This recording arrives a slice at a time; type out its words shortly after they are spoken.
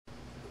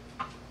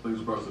Please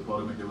approach the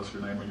podium and give us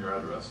your name and your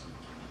address.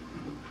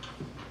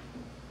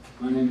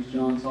 My name is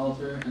John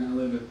Salter, and I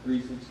live at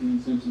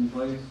 316 Simpson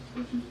Place,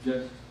 which is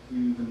just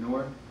to the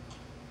north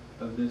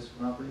of this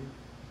property.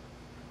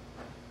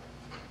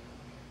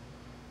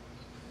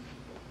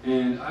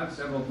 And I have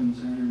several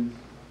concerns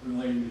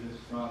relating to this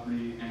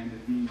property and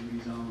it being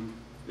rezoned.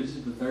 This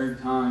is the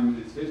third time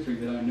in its history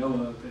that I know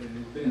of that it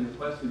has been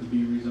requested to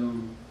be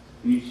rezoned,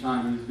 and each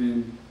time it has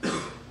been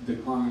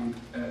declined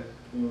as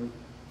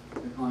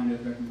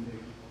recommendation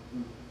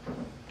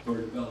for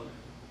development.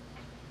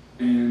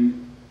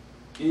 And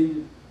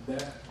in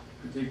that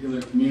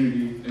particular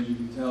community, as you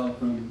can tell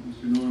from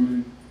Mr.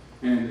 Norman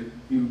and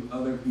a few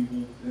other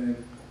people that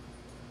have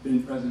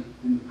been present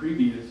in the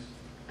previous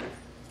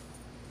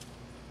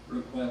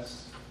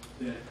requests,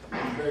 that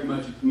it's very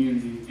much a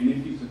community. And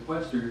if you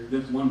sequester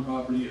this one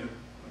property of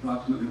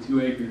approximately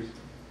 2 acres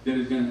that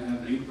is going to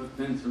have an 8-foot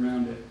fence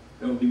around it,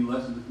 that will be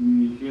less of a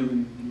community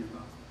feeling in your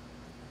property.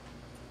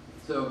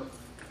 So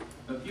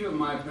a few of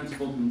my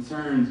principal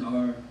concerns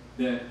are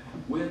that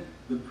with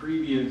the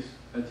previous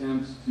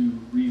attempts to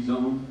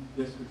rezone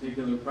this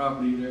particular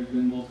property, there's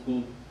been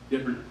multiple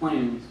different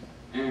plans,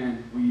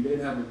 and we did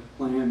have a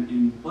plan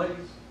in place,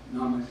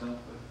 not myself,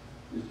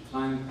 but Mr.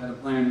 Simon had a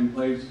plan in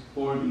place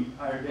for the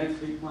higher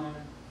density plan,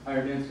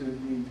 higher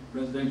density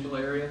residential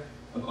area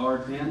of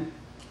R10,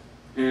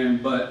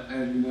 but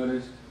as you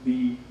noticed,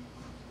 I'm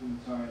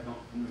sorry, I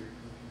don't know your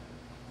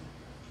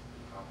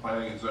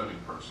Planning and zoning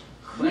person.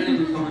 Planning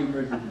and zoning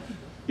person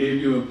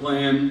gave you a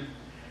plan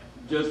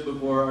just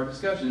before our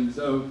discussion.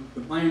 So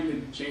the plan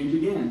could change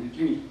again. It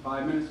changed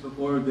 5 minutes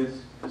before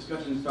this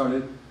discussion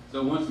started.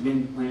 So once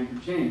again, the plan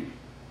could change.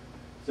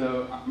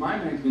 So my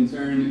main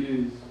concern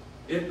is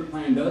if the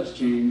plan does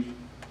change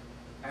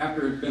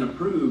after it's been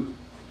approved,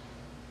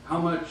 how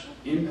much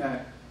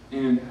impact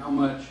and how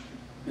much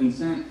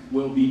consent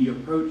will be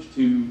approached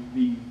to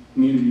the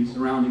community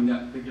surrounding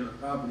that particular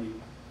property.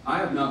 I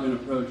have not been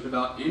approached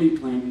about any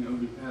planning over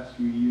the past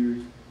few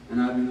years,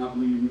 and I do not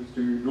believe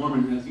Mr.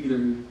 Norman has either,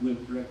 who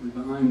lives directly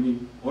behind me,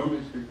 or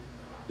Mr.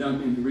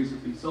 Duncan, who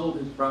recently sold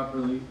his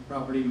property,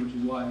 which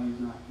is why he's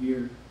not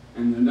here,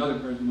 and another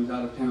person was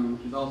out of town,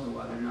 which is also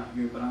why they're not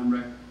here, but I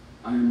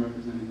am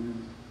representing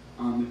them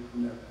on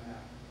their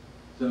behalf.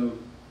 So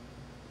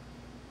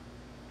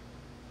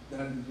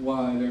that is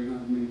why there are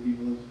not as many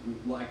people as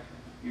we'd like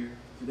here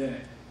today.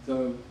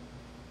 So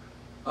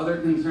other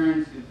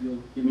concerns, if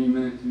you'll give me a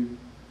minute to,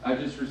 I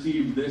just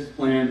received this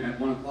plan at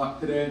 1 o'clock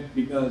today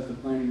because the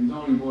Planning and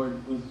Zoning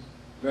Board was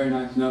very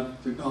nice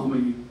enough to call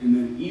me and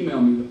then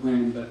email me the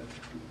plan, but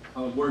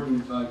I was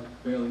working, so I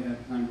barely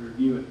had time to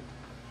review it.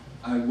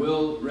 I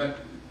will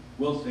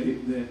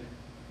state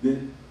that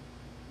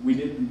we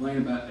did complain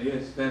about the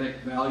aesthetic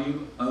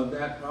value of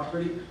that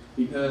property,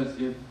 because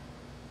if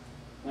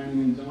Planning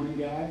and Zoning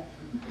guy,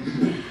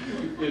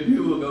 if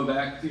you will go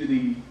back to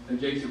the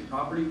adjacent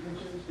property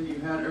pictures that you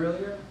had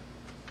earlier.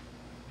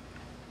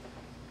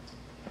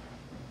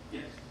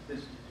 Yes,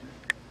 this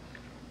picture.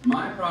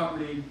 My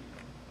property,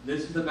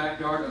 this is the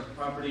backyard of the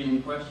property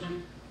in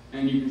question,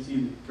 and you can see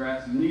the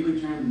grass is neatly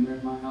trimmed, and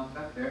there's my house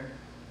back there.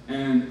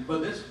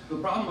 But the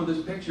problem with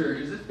this picture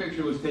is this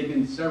picture was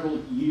taken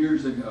several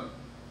years ago.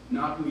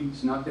 Not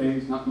weeks, not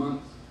days, not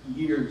months,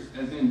 years,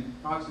 as in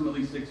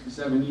approximately 6 to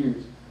 7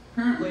 years.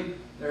 Currently,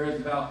 there is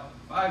about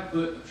 5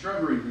 foot of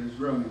shrubbery that is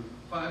growing,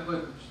 5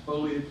 foot of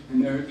foliage,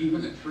 and there is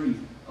even a tree,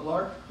 a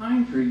large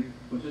pine tree,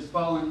 which has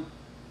fallen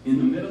in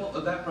the middle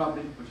of that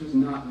property, which has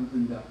not been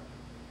cleaned up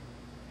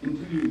in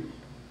 2 years.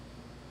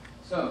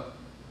 So,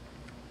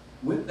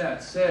 with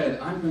that said,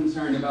 I'm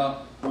concerned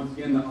about, once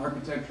again, the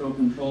architectural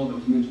control that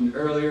was mentioned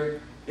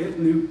earlier. If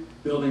new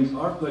buildings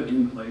are put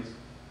in place,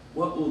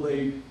 what will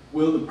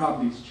the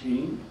properties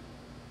change?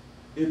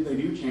 If they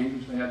do change,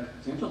 which they have the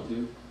potential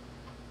to,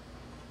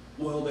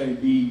 will they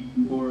be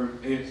more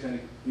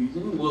aesthetic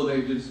pleasing? Will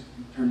they just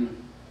turn into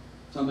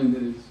something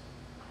that is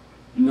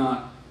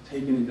not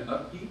taken into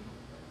upkeep?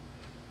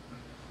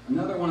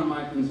 Another one of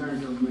my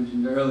concerns that was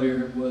mentioned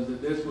earlier was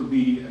that this would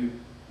be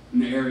an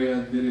area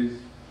that is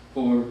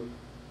for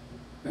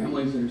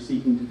families that are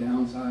seeking to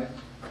downsize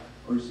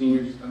or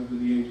seniors over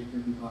the age of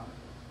 55.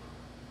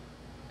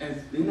 As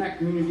in that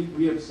community,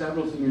 we have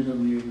several seniors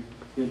over the age of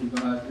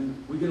 55,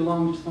 and we get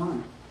along just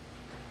fine.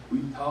 We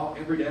talk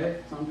every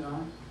day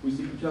sometimes. We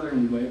see each other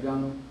and we wave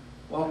down the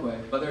walkway.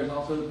 But there's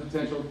also the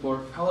potential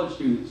for college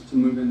students to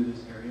move into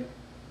this area,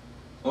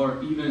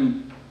 or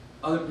even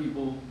other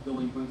people,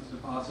 delinquents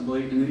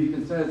possibly. And it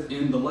even says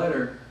in the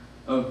letter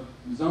of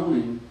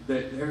zoning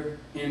that there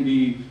can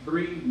be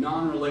 3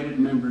 non-related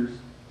members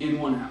in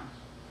one house.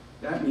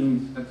 That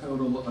means a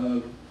total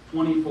of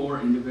 24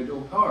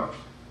 individual cars,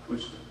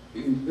 which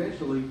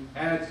eventually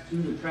adds to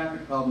the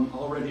traffic problem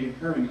already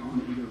occurring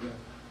on either road.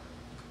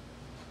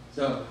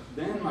 So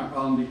then my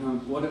problem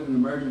becomes, what if an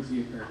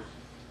emergency occurs?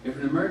 If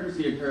an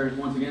emergency occurs,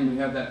 once again, we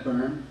have that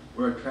berm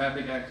where a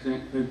traffic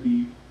accident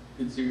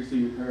could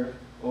seriously occur.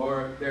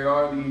 Or there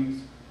are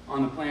these,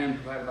 on the plan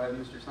provided by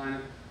Mr.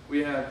 Simon,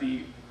 we have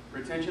the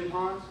retention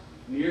ponds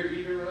near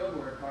either road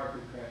where a car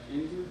could crash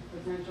into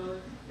potentially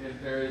if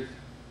if there is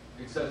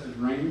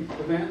excessive rain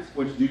events,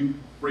 which do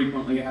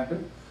frequently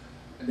happen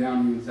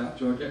down in South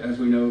Georgia, as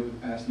we know over the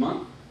past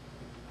month.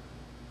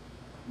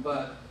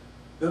 But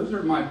those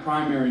are my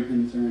primary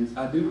concerns.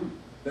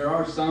 There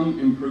are some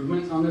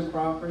improvements on this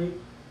property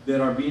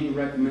that are being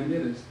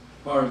recommended as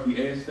far as the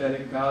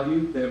aesthetic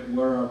value that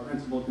were our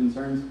principal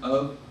concerns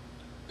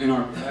in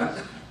our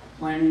past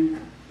planning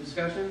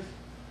discussions.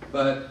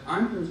 But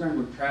I'm concerned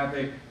with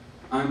traffic.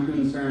 I'm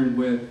concerned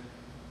with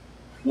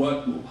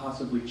what will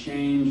possibly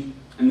change,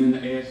 and then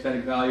the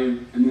aesthetic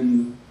value, and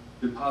then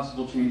the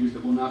possible changes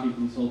that will not be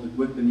consulted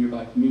with the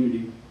nearby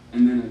community,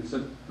 and then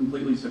a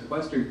completely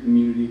sequestered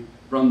community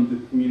from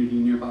the community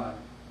nearby.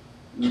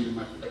 Those are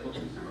my principal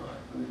concerns.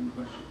 Any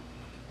questions?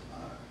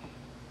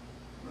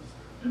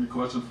 Any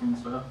questions from the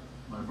staff?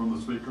 Like from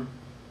the speaker?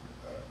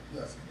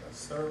 Yes,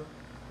 sir.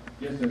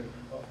 Yes, sir.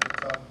 Off the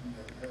top of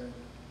your head,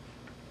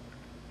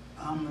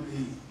 how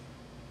many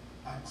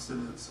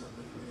accidents have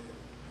they had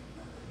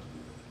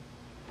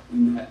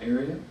In that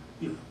area?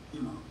 Yeah,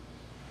 you know,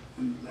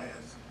 in the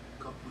last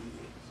couple of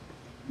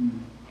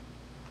years?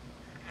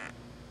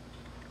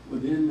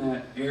 Within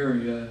that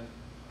area,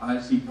 I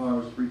see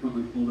cars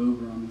frequently pulled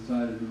over on the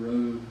side of the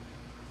road,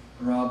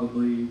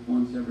 probably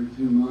once every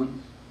 2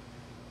 months,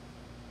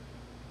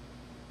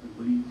 at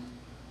least,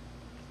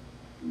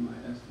 in my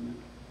estimate.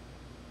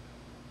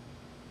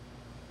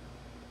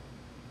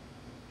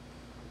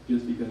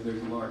 Just because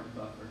there's a large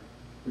buffer,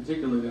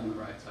 particularly on the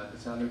right side. The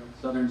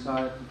southern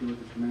side, if you look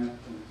at the map,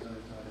 on the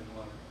southern side is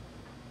water.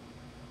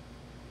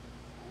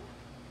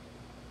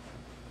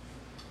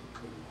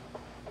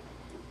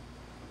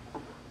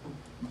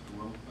 Mr.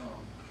 Will?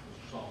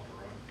 Mr. Salter,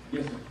 right?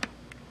 Yes, sir.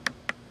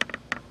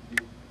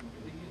 Did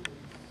he get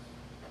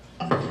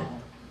the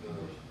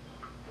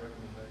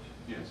recommendation?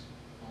 Yes.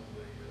 On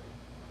the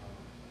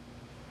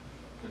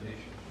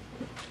conditions?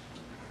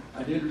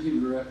 I did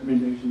receive the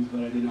recommendations,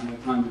 but I did not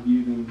have time to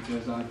view them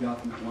because I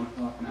got them at 1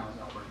 o'clock and I was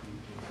out working.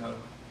 So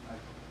I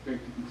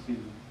figured you can see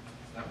them.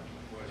 That was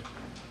my question.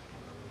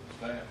 The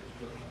staff has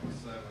put like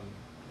 7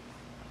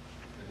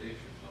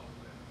 conditions on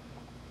there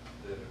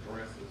that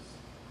addresses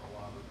a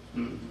lot of the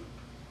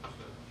stuff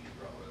that you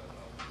brought with that.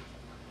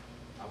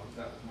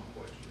 That was my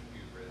question, if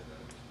you read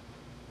that.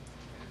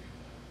 And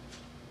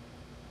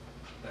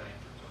that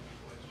answers some of the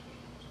questions.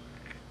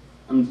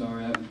 I'm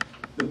sorry.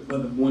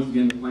 But once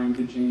again, the plan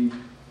could change.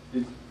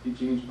 It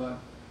changed by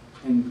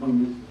 10, 20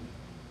 minutes.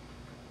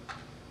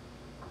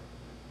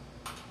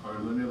 All right,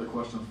 are there any other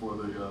questions for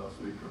the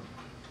speaker?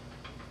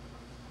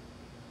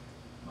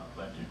 No,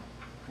 thank you.